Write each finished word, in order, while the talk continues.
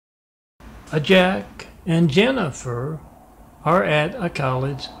Jack and Jennifer are at a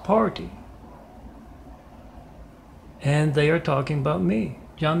college party. And they are talking about me.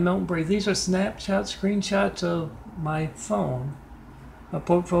 John Milton Brady. These are snapshots, screenshots of my phone, a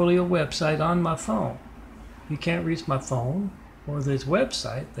portfolio website on my phone. You can't reach my phone or this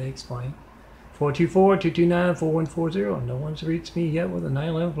website, they explain. 424-229-4140. No one's reached me yet with a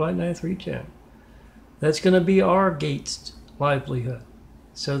 911 Flight 93 chat. That's going to be our Gates livelihood.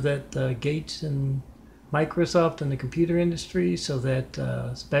 So that Gates and Microsoft and the computer industry, so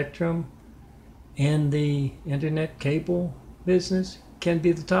that Spectrum and the internet cable business can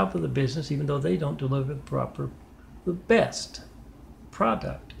be the top of the business, even though they don't deliver the best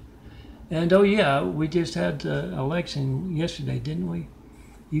product. And oh yeah, we just had the election yesterday, didn't we?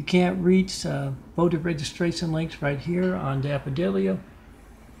 You can't reach voter registration links right here on Daffodilio.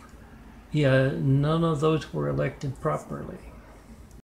 Yeah, none of those were elected properly.